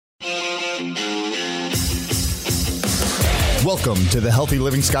Welcome to the Healthy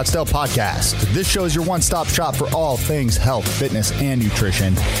Living Scottsdale podcast. This show is your one-stop shop for all things health, fitness, and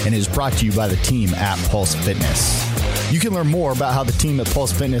nutrition, and is brought to you by the team at Pulse Fitness. You can learn more about how the team at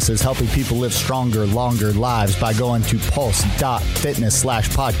Pulse Fitness is helping people live stronger, longer lives by going to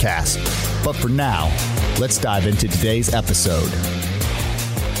pulse.fitness/podcast. But for now, let's dive into today's episode.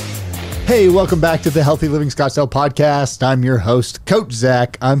 Hey, welcome back to the Healthy Living Scottsdale podcast. I'm your host, Coach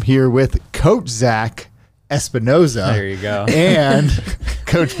Zach. I'm here with Coach Zach Espinoza. There you go. And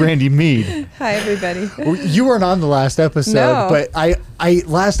Coach Brandy Mead. Hi, everybody. You weren't on the last episode, No. but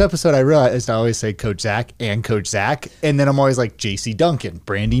last episode I realized I always say Coach Zach and Coach Zach, and then I'm always like JC Duncan,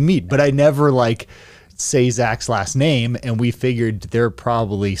 Brandy Mead, but I never like say Zach's last name, and we figured there are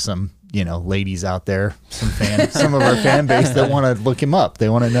probably some, ladies out there, some of our fan base that want to look him up. They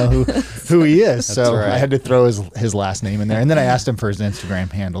want to know who he is. So right. I had to throw his last name in there. And then I asked him for his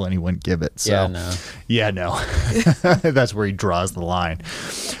Instagram handle and he wouldn't give it. So no. That's where he draws the line.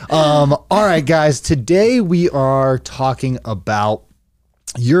 All right, guys, today we are talking about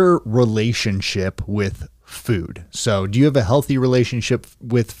your relationship with food. So do you have a healthy relationship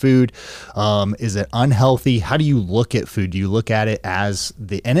with food? Is it unhealthy? How do you look at food? Do you look at it as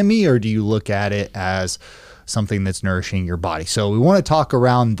the enemy, or do you look at it as something that's nourishing your body? So we want to talk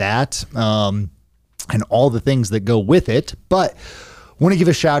around that and all the things that go with it, but I want to give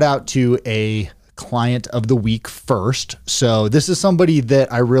a shout out to a client of the week first. So this is somebody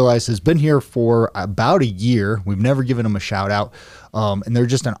that I realize has been here for about a year. We've never given them a shout out. And they're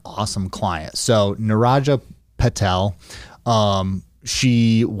just an awesome client. So Niraja Patel,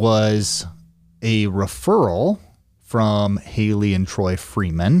 she was a referral from Haley and Troy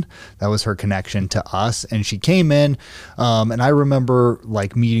Freeman. That was her connection to us. And she came in, and I remember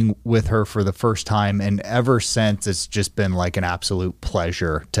like meeting with her for the first time. And ever since, it's just been like an absolute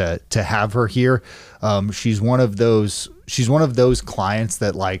pleasure to have her here. She's one of those clients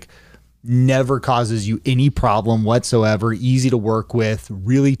that like never causes you any problem whatsoever, easy to work with,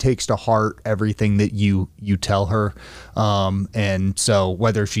 really takes to heart everything that you tell her. And so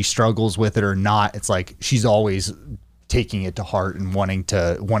whether she struggles with it or not, it's like she's always taking it to heart and wanting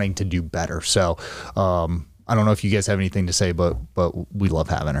to do better. So I don't know if you guys have anything to say, but we love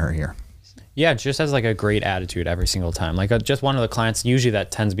having her here. Yeah, just has like a great attitude every single time. Like just one of the clients, usually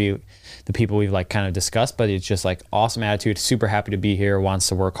that tends to be the people we've like kind of discussed, but it's just like awesome attitude, super happy to be here, wants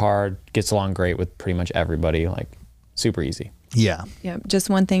to work hard, gets along great with pretty much everybody, like super easy. Yeah. Just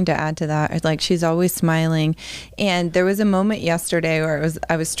one thing to add to that. Like she's always smiling. And there was a moment yesterday where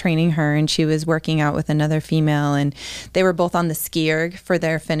I was training her and she was working out with another female and they were both on the ski erg for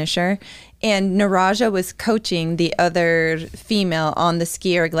their finisher. And Niraja was coaching the other female on the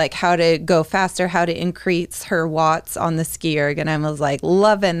ski erg, like how to go faster, how to increase her watts on the ski erg. And I was like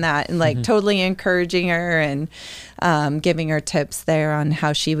loving that and like totally encouraging her and giving her tips there on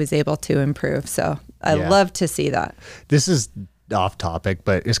how she was able to improve. So I love to see that. This is off topic,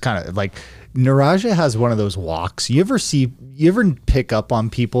 but it's kind of like Niraja has one of those walks. You ever pick up on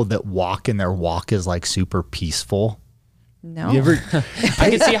people that walk and their walk is like super peaceful? No. I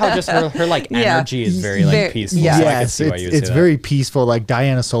can see how just her like energy is very like peaceful. Yeah. So I can see why you would say it's that. very peaceful. Like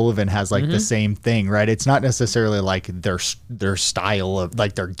Diana Sullivan has like the same thing, right? It's not necessarily like their style of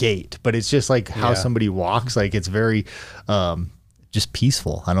like their gait, but it's just like how somebody walks. Like it's very just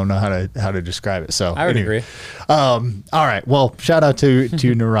peaceful. I don't know how to describe it. So I would agree. All right. Well, shout out to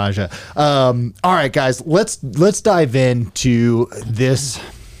Niraja. All right, guys, let's dive into this,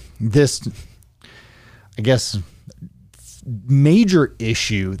 I guess, major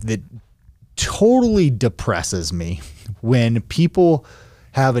issue that totally depresses me when people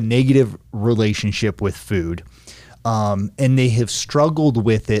have a negative relationship with food, and they have struggled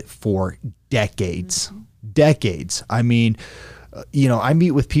with it for decades. I mean, I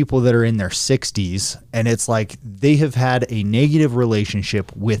meet with people that are in their 60s and it's like they have had a negative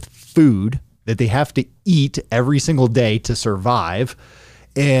relationship with food that they have to eat every single day to survive.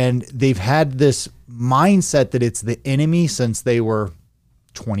 And they've had this mindset that it's the enemy since they were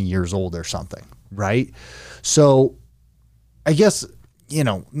 20 years old or something, right? So I guess,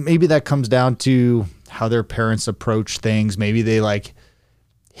 maybe that comes down to how their parents approach things. Maybe they like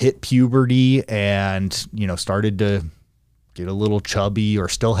hit puberty and, started to get a little chubby or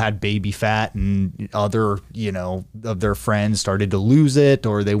still had baby fat, and other, of their friends started to lose it,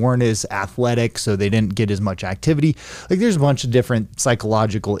 or they weren't as athletic, so they didn't get as much activity. Like there's a bunch of different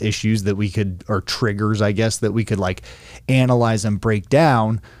psychological issues that we could, or triggers, I guess, that we could like analyze and break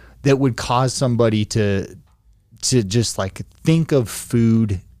down that would cause somebody to just like think of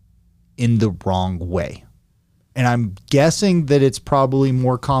food in the wrong way. and I'm guessing that it's probably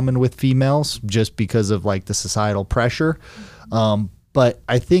more common with females just because of like the societal pressure. But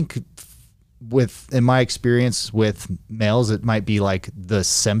I think in my experience with males, it might be like the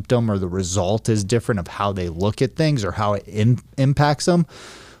symptom or the result is different of how they look at things or how it impacts them.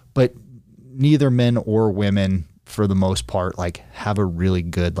 But neither men or women, for the most part, like have a really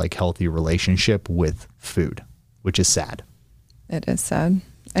good, like healthy relationship with food, which is sad. It is sad.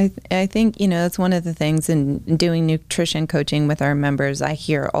 I think, that's one of the things in doing nutrition coaching with our members, I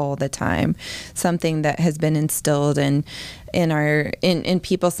hear all the time, something that has been instilled in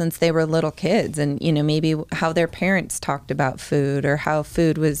people since they were little kids, and, maybe how their parents talked about food or how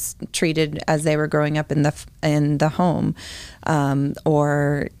food was treated as they were growing up in the home.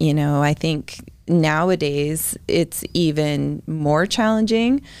 I think nowadays it's even more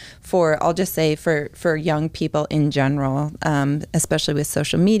challenging I'll just say for young people in general, especially with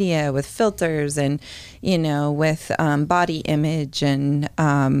social media, with filters and, with body image and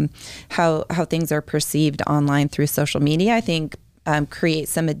how things are perceived online through social media, I think create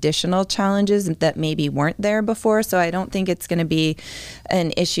some additional challenges that maybe weren't there before. So I don't think it's going to be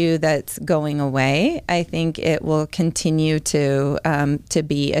an issue that's going away. I think it will continue to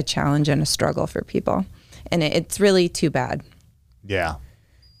be a challenge and a struggle for people. And it's really too bad. Yeah.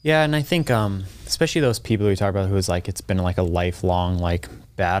 Yeah, and I think especially those people we talk about who's like it's been like a lifelong like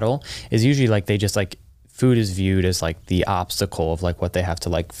battle is usually like they just like food is viewed as like the obstacle of like what they have to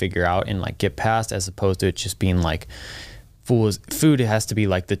like figure out and like get past, as opposed to it just being like food has to be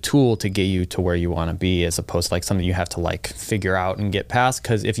like the tool to get you to where you want to be, as opposed to like something you have to like figure out and get past.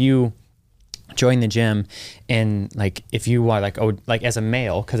 Because if you join the gym and like if you are like as a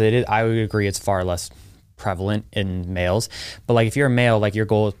male, because I would agree it's far less prevalent in males, but like if you're a male, like your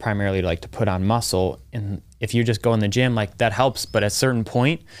goal is primarily like to put on muscle, and if you just go in the gym, like that helps, but at a certain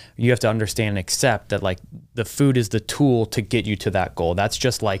point you have to understand and accept that like the food is the tool to get you to that goal. That's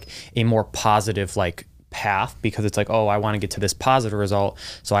just like a more positive like path, because it's like, oh, I want to get to this positive result,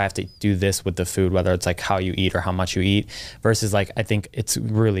 so I have to do this with the food, whether it's like how you eat or how much you eat, versus like I think it's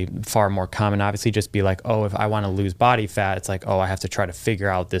really far more common obviously just be like, oh, if I want to lose body fat, it's like, oh, I have to try to figure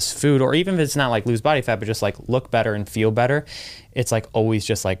out this food, or even if it's not like lose body fat but just like look better and feel better, it's like always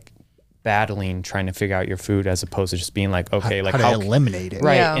just like battling trying to figure out your food, as opposed to just being like, okay, like how to eliminate it,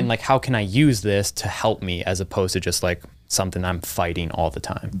 right? Yeah. And like how can I use this to help me, as opposed to just like something I'm fighting all the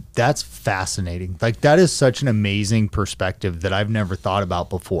time. That's fascinating. Like that is such an amazing perspective that I've never thought about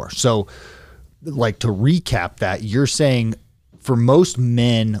before. So like to recap that, you're saying for most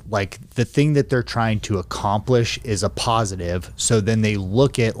men, like the thing that they're trying to accomplish is a positive. So then they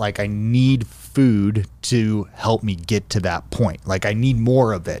look at like, I need food to help me get to that point. Like I need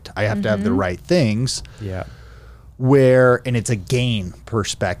more of it. I have to have the right things. Yeah. And it's a gain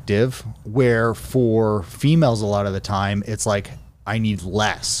perspective, where for females a lot of the time it's like, I need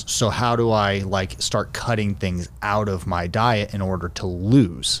less. So how do I like start cutting things out of my diet in order to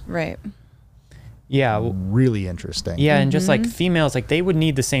lose? Right. Yeah. Really interesting. Yeah. And just like females, like they would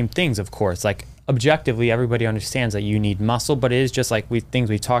need the same things, of course. Like objectively, everybody understands that you need muscle, but it is just like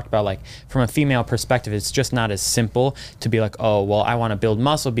things we talked about, like from a female perspective, it's just not as simple to be like, oh, well, I want to build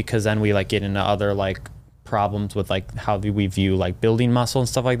muscle, because then we like get into other like problems with like how we view like building muscle and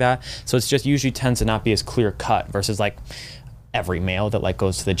stuff like that. So it's just usually tends to not be as clear cut versus like every male that like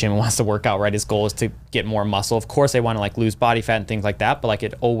goes to the gym and wants to work out, right? His goal is to get more muscle. Of course they want to like lose body fat and things like that, but like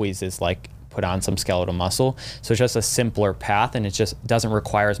it always is like put on some skeletal muscle. So it's just a simpler path, and it just doesn't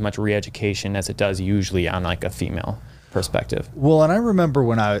require as much re-education as it does usually on like a female perspective. Well, and I remember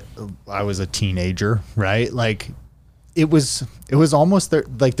when I was a teenager, right? Like it was almost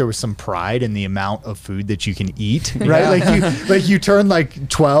like there was some pride in the amount of food that you can eat, right? Yeah. you turn like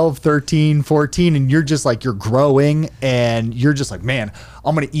 12, 13, 14 and you're just like, you're growing and you're just like, man,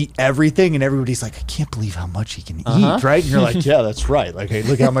 I'm going to eat everything. And everybody's like, I can't believe how much he can eat, right? And you're like, yeah, that's right. Like, hey,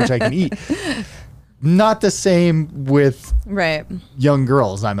 look how much I can eat. Not the same with young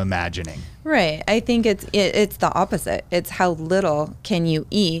girls, I'm imagining. Right. I think it's the opposite. It's how little can you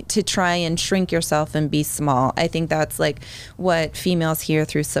eat to try and shrink yourself and be small. I think that's like what females hear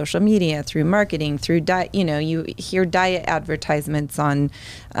through social media, through marketing, through diet. You know, you hear diet advertisements on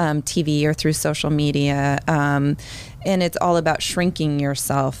TV or through social media. And it's all about shrinking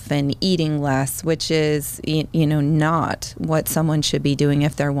yourself and eating less, which is, not what someone should be doing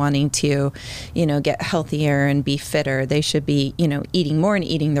if they're wanting to, get healthier and be fitter. They should be, eating more and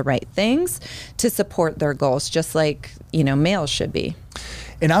eating the right things to support their goals, just like, males should be.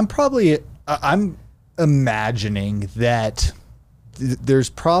 And I'm imagining that there's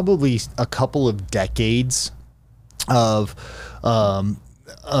probably a couple of decades of,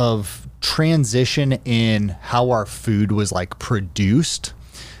 transition in how our food was like produced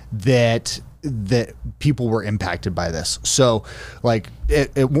that people were impacted by this. So like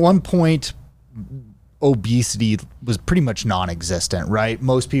at one point, obesity was pretty much non-existent, right?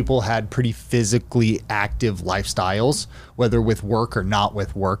 Most people had pretty physically active lifestyles, whether with work or not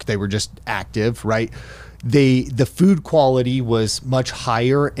with work. They were just active, right? The food quality was much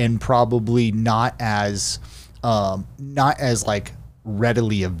higher and probably not as like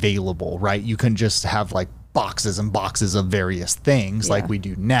readily available, right? You can just have like boxes and boxes of various things like we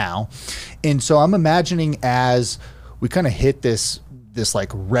do now. And so I'm imagining as we kind of hit this like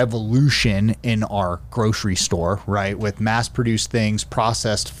revolution in our grocery store, right? With mass produced things,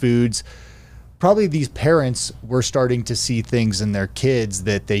 processed foods, probably these parents were starting to see things in their kids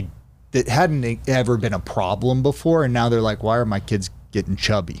that hadn't ever been a problem before. And now they're like, why are my kids getting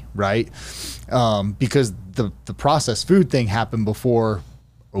chubby, right? Because the processed food thing happened before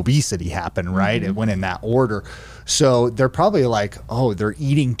obesity happened, right? It went in that order. So they're probably like, oh, they're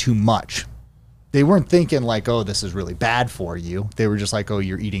eating too much. They weren't thinking like, oh, this is really bad for you. They were just like, oh,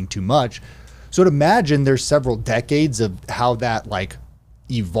 you're eating too much. So to imagine there's several decades of how that like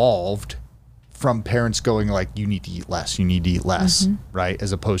evolved from parents going like, you need to eat less, right?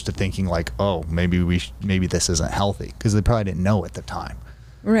 As opposed to thinking like, oh, maybe this isn't healthy, because they probably didn't know at the time.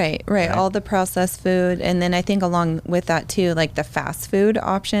 Right. All the processed food. And then I think along with that too, like the fast food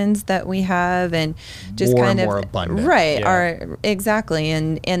options that we have and just more abundant. Right. Are exactly.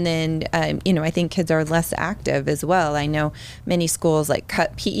 And then, I think kids are less active as well. I know many schools like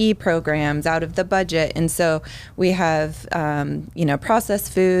cut PE programs out of the budget. And so we have,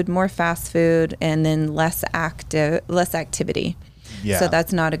 processed food, more fast food, and then less activity. Yeah. So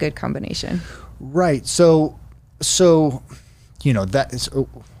that's not a good combination. Right. So that is,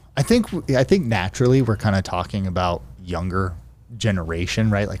 I think naturally we're kind of talking about younger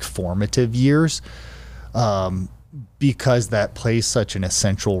generation, right? Like formative years, because that plays such an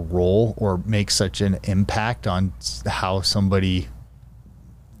essential role or makes such an impact on how somebody,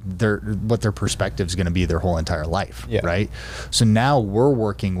 what their perspective is going to be their whole entire life. Yeah. Right. So now we're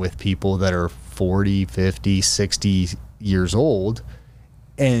working with people that are 40, 50, 60 years old,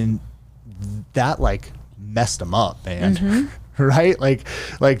 and that like messed them up, man. Right?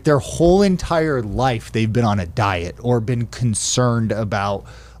 Like their whole entire life, they've been on a diet or been concerned about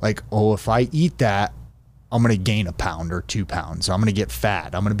like, oh, if I eat that, I'm going to gain a pound or 2 pounds. I'm going to get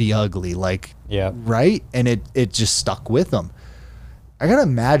fat. I'm going to be ugly. Like, right. And it just stuck with them. I got to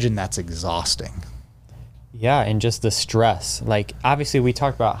imagine that's exhausting. Yeah. And just the stress, like, obviously we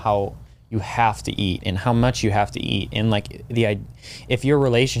talked about how you have to eat and how much you have to eat. And like if your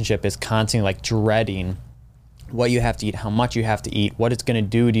relationship is constantly like dreading what you have to eat, how much you have to eat, what it's going to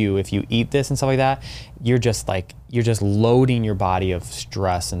do to you if you eat this and stuff like that, you're just loading your body of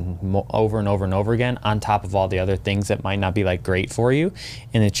stress and over and over and over again on top of all the other things that might not be like great for you.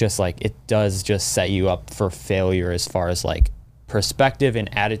 And it's just like, it does just set you up for failure as far as like perspective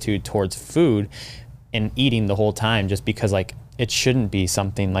and attitude towards food and eating the whole time, just because like it shouldn't be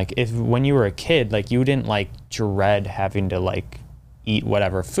something like, if when you were a kid, like you didn't like dread having to like eat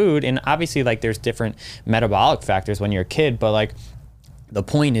whatever food. And obviously like there's different metabolic factors when you're a kid, but like the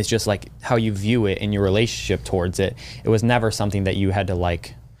point is just like how you view it and your relationship towards it. It was never something that you had to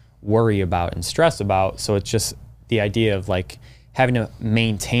like worry about and stress about. So it's just the idea of like having to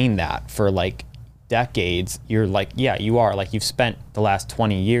maintain that for like decades. You're like, you are like, you've spent the last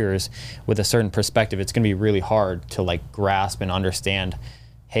 20 years with a certain perspective. It's going to be really hard to like grasp and understand,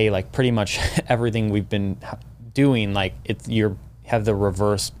 hey, like pretty much everything we've been doing, like you're have the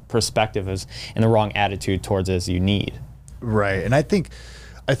reverse perspective and the wrong attitude towards it as you need. Right. And I think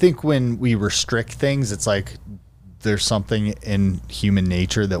when we restrict things, it's like there's something in human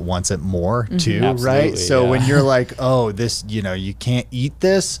nature that wants it more too. Absolutely, right. So when you're like, oh, this, you can't eat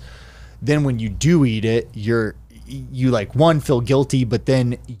this, then when you do eat it, you like feel guilty, but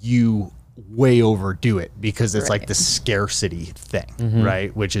then you way overdo it because it's like the scarcity thing,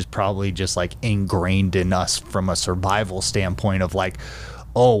 right? Which is probably just like ingrained in us from a survival standpoint of like,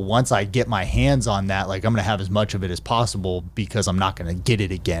 oh, once I get my hands on that, like I'm going to have as much of it as possible because I'm not going to get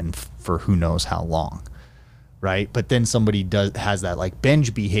it again for who knows how long. Right. But then somebody has that like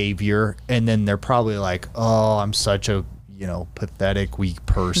binge behavior, and then they're probably like, oh, I'm such a, pathetic, weak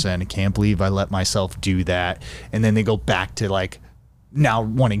person. I can't believe I let myself do that. And then they go back to like, now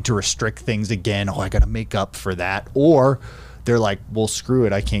wanting to restrict things again. Oh, I got to make up for that. Or they're like, well, screw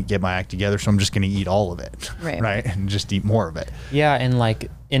it. I can't get my act together, so I'm just going to eat all of it. Right. And just eat more of it. Yeah. And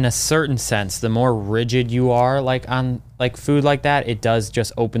like in a certain sense, the more rigid you are like on like food like that, it does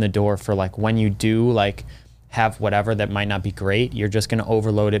just open the door for like when you do like have whatever that might not be great, you're just going to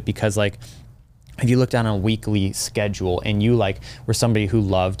overload it. Because like if you look down on a weekly schedule and you like were somebody who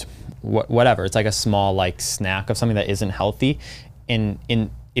loved whatever, it's like a small like snack of something that isn't healthy, and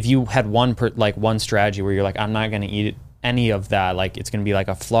if you had one strategy where you're like, I'm not going to eat any of that, like it's going to be like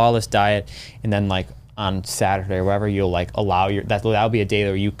a flawless diet, and then like on Saturday or whatever, you'll like allow that'll be a day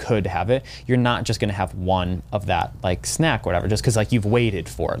where you could have it. You're not just going to have one of that like snack, whatever, just because like you've waited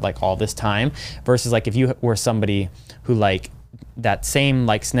for it like all this time, versus like if you were somebody who like that same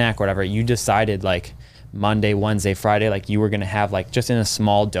like snack or whatever, you decided like Monday, Wednesday, Friday, like you were going to have like just in a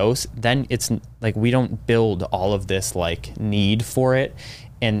small dose, then it's like we don't build all of this like need for it,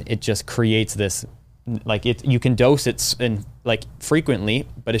 and it just creates this like you can dose it in like frequently,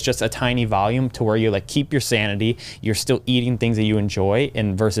 but it's just a tiny volume to where you like keep your sanity, you're still eating things that you enjoy,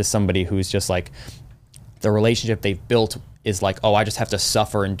 and versus somebody who's just like the relationship they've built is like, oh, I just have to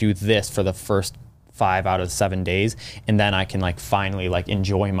suffer and do this for the first 5 out of 7 days, and then I can like finally like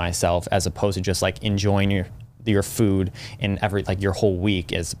enjoy myself, as opposed to just like enjoying your food in every like your whole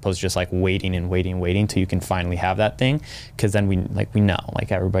week, as opposed to just like waiting till you can finally have that thing. Because then we know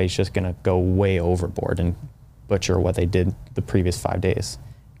like everybody's just gonna go way overboard and butcher what they did the previous 5 days.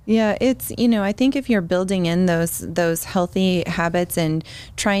 Yeah, it's, I think if you're building in those healthy habits and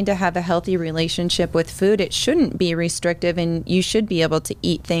trying to have a healthy relationship with food, it shouldn't be restrictive, and you should be able to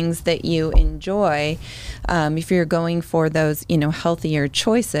eat things that you enjoy. If you're going for those, healthier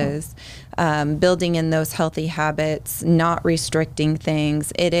choices, building in those healthy habits, not restricting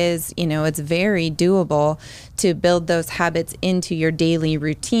things, it is, it's very doable to build those habits into your daily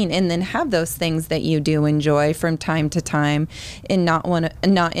routine, and then have those things that you do enjoy from time to time, and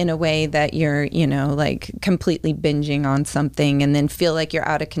not in a way that you're, like completely binging on something and then feel like you're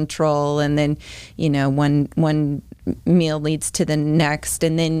out of control, and then, one meal leads to the next,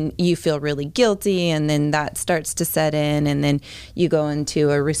 and then you feel really guilty, and then that starts to set in, and then you go into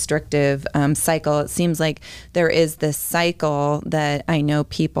a restrictive cycle. It seems like there is this cycle that I know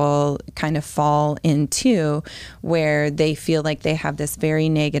people kind of fall into, where they feel like they have this very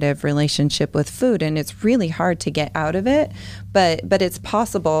negative relationship with food, and it's really hard to get out of it, but it's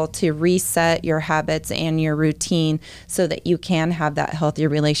possible to reset your habits and your routine so that you can have that healthy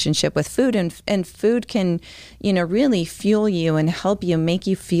relationship with food, and food can, really fuel you and help you, make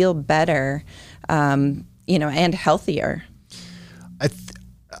you feel better, and healthier.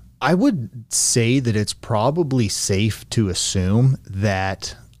 I would say that it's probably safe to assume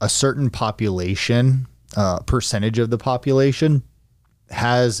that a certain population, percentage of the population,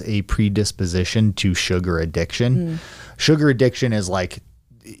 has a predisposition to sugar addiction. Sugar addiction is like,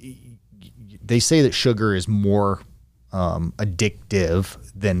 they say that sugar is more addictive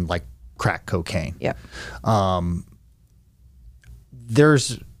than like crack cocaine. Yeah.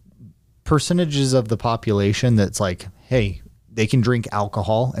 There's percentages of the population that's like, hey, they can drink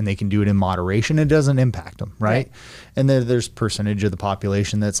alcohol and they can do it in moderation. It doesn't impact them, right? And then there's percentage of the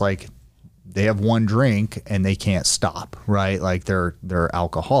population that's like, they have one drink and they can't stop, right? Like they're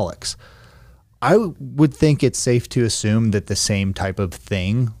alcoholics. I would think it's safe to assume that the same type of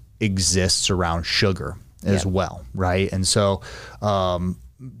thing exists around sugar as well, right? And so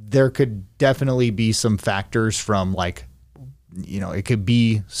there could definitely be some factors from like, it could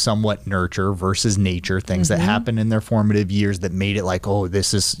be somewhat nurture versus nature, things that happen in their formative years that made it like, oh,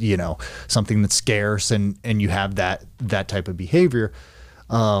 this is, something that's scarce, and you have that type of behavior.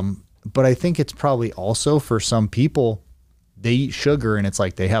 But I think it's probably also for some people, they eat sugar and it's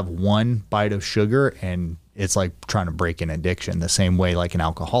like they have one bite of sugar and it's like trying to break an addiction, the same way like an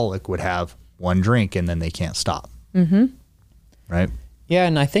alcoholic would have one drink and then they can't stop. Right? Yeah,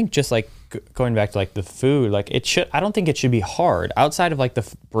 and I think just like going back to like the food, like I don't think it should be hard outside of like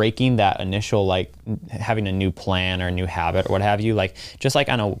the breaking that initial, like having a new plan or a new habit or what have you, like just like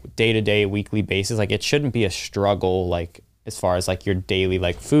on a day-to-day, weekly basis, like it shouldn't be a struggle, like as far as like your daily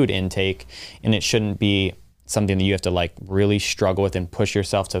like food intake, and it shouldn't be something that you have to like really struggle with and push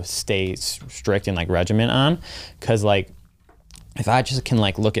yourself to stay strict and like regiment on. Cause like if I just can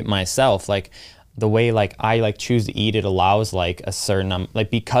like look at myself, like the way like I like choose to eat, it allows like a certain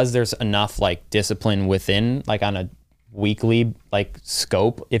like, because there's enough like discipline within like on a weekly like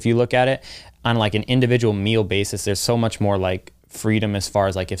scope, if you look at it on like an individual meal basis, there's so much more like freedom as far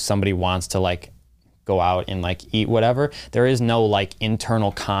as like if somebody wants to like go out and like eat whatever, there is no like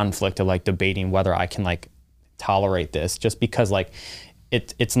internal conflict of like debating whether I can like tolerate this, just because like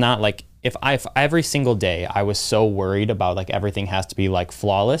it's not like if every single day I was so worried about like everything has to be like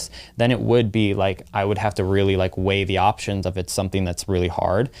flawless, then it would be like I would have to really like weigh the options of it's something that's really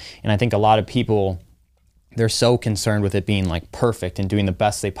hard. And I think a lot of people, they're so concerned with it being like perfect and doing the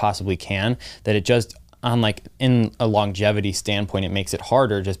best they possibly can that it just on like in a longevity standpoint, it makes it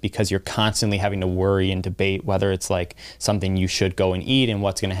harder just because you're constantly having to worry and debate whether it's like something you should go and eat and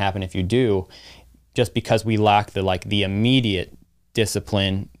what's going to happen if you do, just because we lack the immediate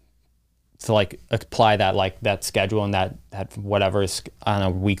discipline to like apply that schedule and that whatever is on a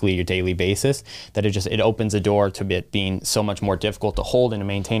weekly or daily basis, that it opens the door to it being so much more difficult to hold and to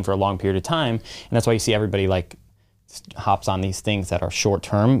maintain for a long period of time. And that's why you see everybody like hops on these things that are short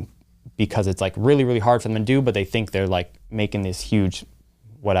term, because it's like really, really hard for them to do, but they think they're like making this huge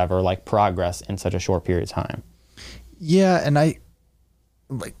whatever like progress in such a short period of time. Yeah. And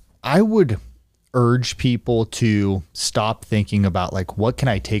I would urge people to stop thinking about like, what can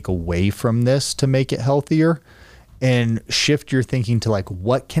I take away from this to make it healthier, and shift your thinking to like,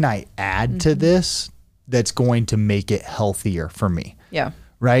 what can I add to this that's going to make it healthier for me? Yeah.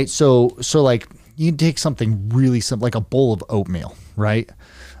 Right. So like you take something really simple, like a bowl of oatmeal, right?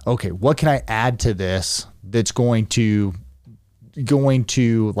 Okay. What can I add to this that's going to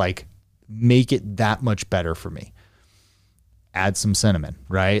like make it that much better for me? Add some cinnamon,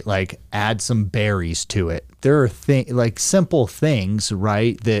 right? Like add some berries to it. There are like simple things,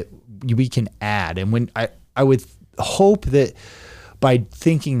 right, that we can add. And when I would hope that by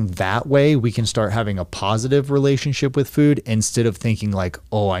thinking that way, we can start having a positive relationship with food instead of thinking like,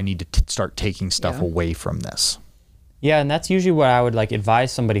 oh, I need to start taking stuff away from this. Yeah, and that's usually what I would like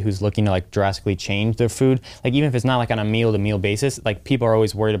advise somebody who's looking to like drastically change their food. Like even if it's not like on a meal to meal basis, like people are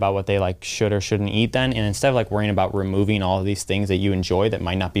always worried about what they like should or shouldn't eat then. And instead of like worrying about removing all of these things that you enjoy that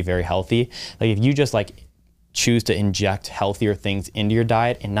might not be very healthy, like if you just like choose to inject healthier things into your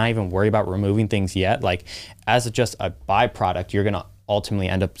diet and not even worry about removing things yet, like as just a byproduct, you're gonna ultimately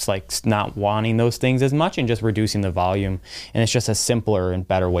end up like not wanting those things as much and just reducing the volume. And it's just a simpler and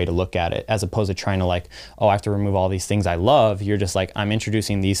better way to look at it, as opposed to trying to like, oh, I have to remove all these things I love. You're just like, I'm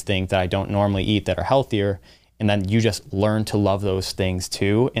introducing these things that I don't normally eat that are healthier. And then you just learn to love those things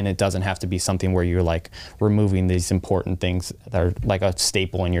too. And it doesn't have to be something where you're like removing these important things that are like a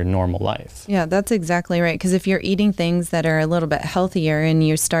staple in your normal life. Yeah, that's exactly right. Because if you're eating things that are a little bit healthier and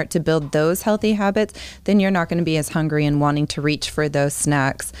you start to build those healthy habits, then you're not going to be as hungry and wanting to reach for those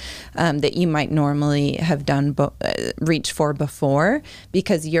snacks that you might normally have done reach for before,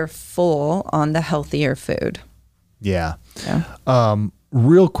 because you're full on the healthier food. Yeah.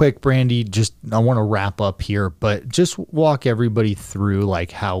 Real quick, Brandy, I want to wrap up here, but just walk everybody through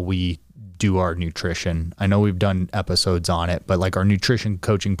like how we do our nutrition. I know we've done episodes on it, but like our nutrition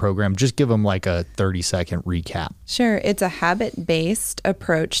coaching program, just give them like a 30-second recap. Sure. It's a habit-based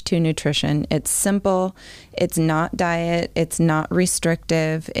approach to nutrition. It's simple. It's not diet. It's not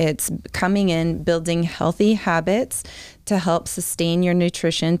restrictive. It's coming in, building healthy habits to help sustain your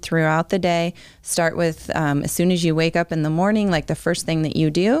nutrition throughout the day. Start with as soon as you wake up in the morning, like the first thing that you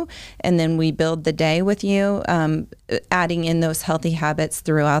do, and then we build the day with you, adding in those healthy habits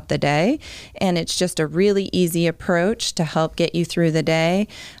throughout the day. And it's just a really easy approach to help get you through the day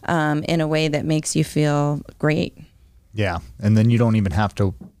in a way that makes you feel great. Yeah. And then you don't even have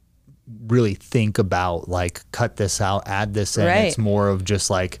to really think about like, cut this out, add this in. Right. It's more of just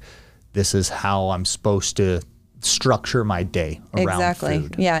like, this is how I'm supposed to structure my day around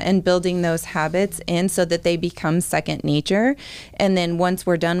food. Yeah, and building those habits in so that they become second nature. And then once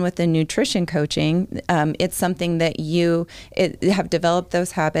we're done with the nutrition coaching, it's something that you have developed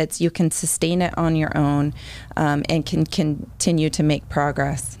those habits. You can sustain it on your own and can continue to make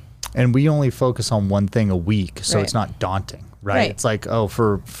progress. And we only focus on one thing a week, so it's not daunting. Right. It's like, oh,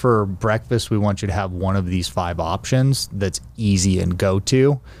 for breakfast, we want you to have one of these 5 options that's easy and go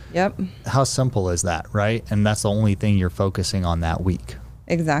to. Yep. How simple is that, right? And that's the only thing you're focusing on that week.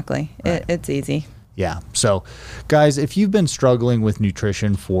 Exactly. Right. It's easy. Yeah. So, guys, if you've been struggling with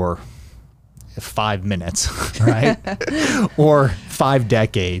nutrition for 5 minutes, right, or 5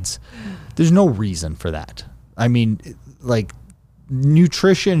 decades, there's no reason for that. I mean, like,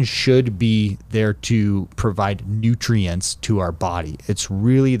 nutrition should be there to provide nutrients to our body. It's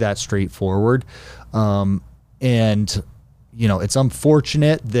really that straightforward. And, you know, it's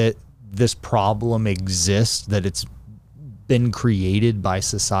unfortunate that this problem exists, that it's been created by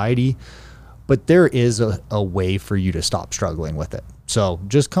society, but there is a way for you to stop struggling with it. So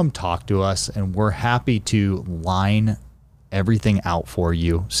just come talk to us, and we're happy to line everything out for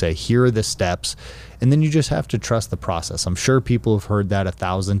you, say, here are the steps, and then you just have to trust the process. I'm sure people have heard that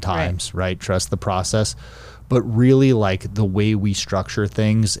 1,000 times, right? Trust the process. But really, like, the way we structure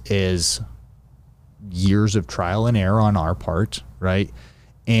things is years of trial and error on our part, right?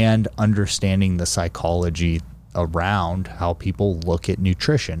 And understanding the psychology around how people look at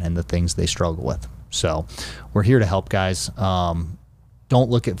nutrition and the things they struggle with. So we're here to help, guys. Don't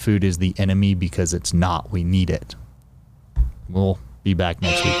look at food as the enemy, because it's not. We need it. We'll be back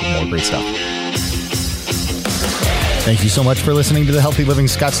next week with more great stuff. Thank you so much for listening to the Healthy Living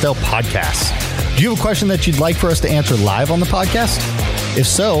Scottsdale podcast. Do you have a question that you'd like for us to answer live on the podcast? If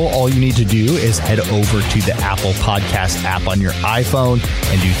so, all you need to do is head over to the Apple Podcast app on your iPhone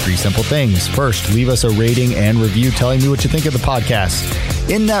and do 3 simple things. First, leave us a rating and review telling me what you think of the podcast.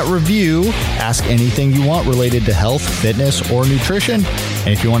 In that review, ask anything you want related to health, fitness, or nutrition. And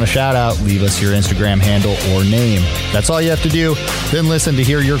if you want a shout out, leave us your Instagram handle or name. That's all you have to do. Then listen to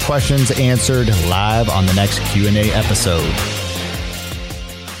hear your questions answered live on the next Q&A episode.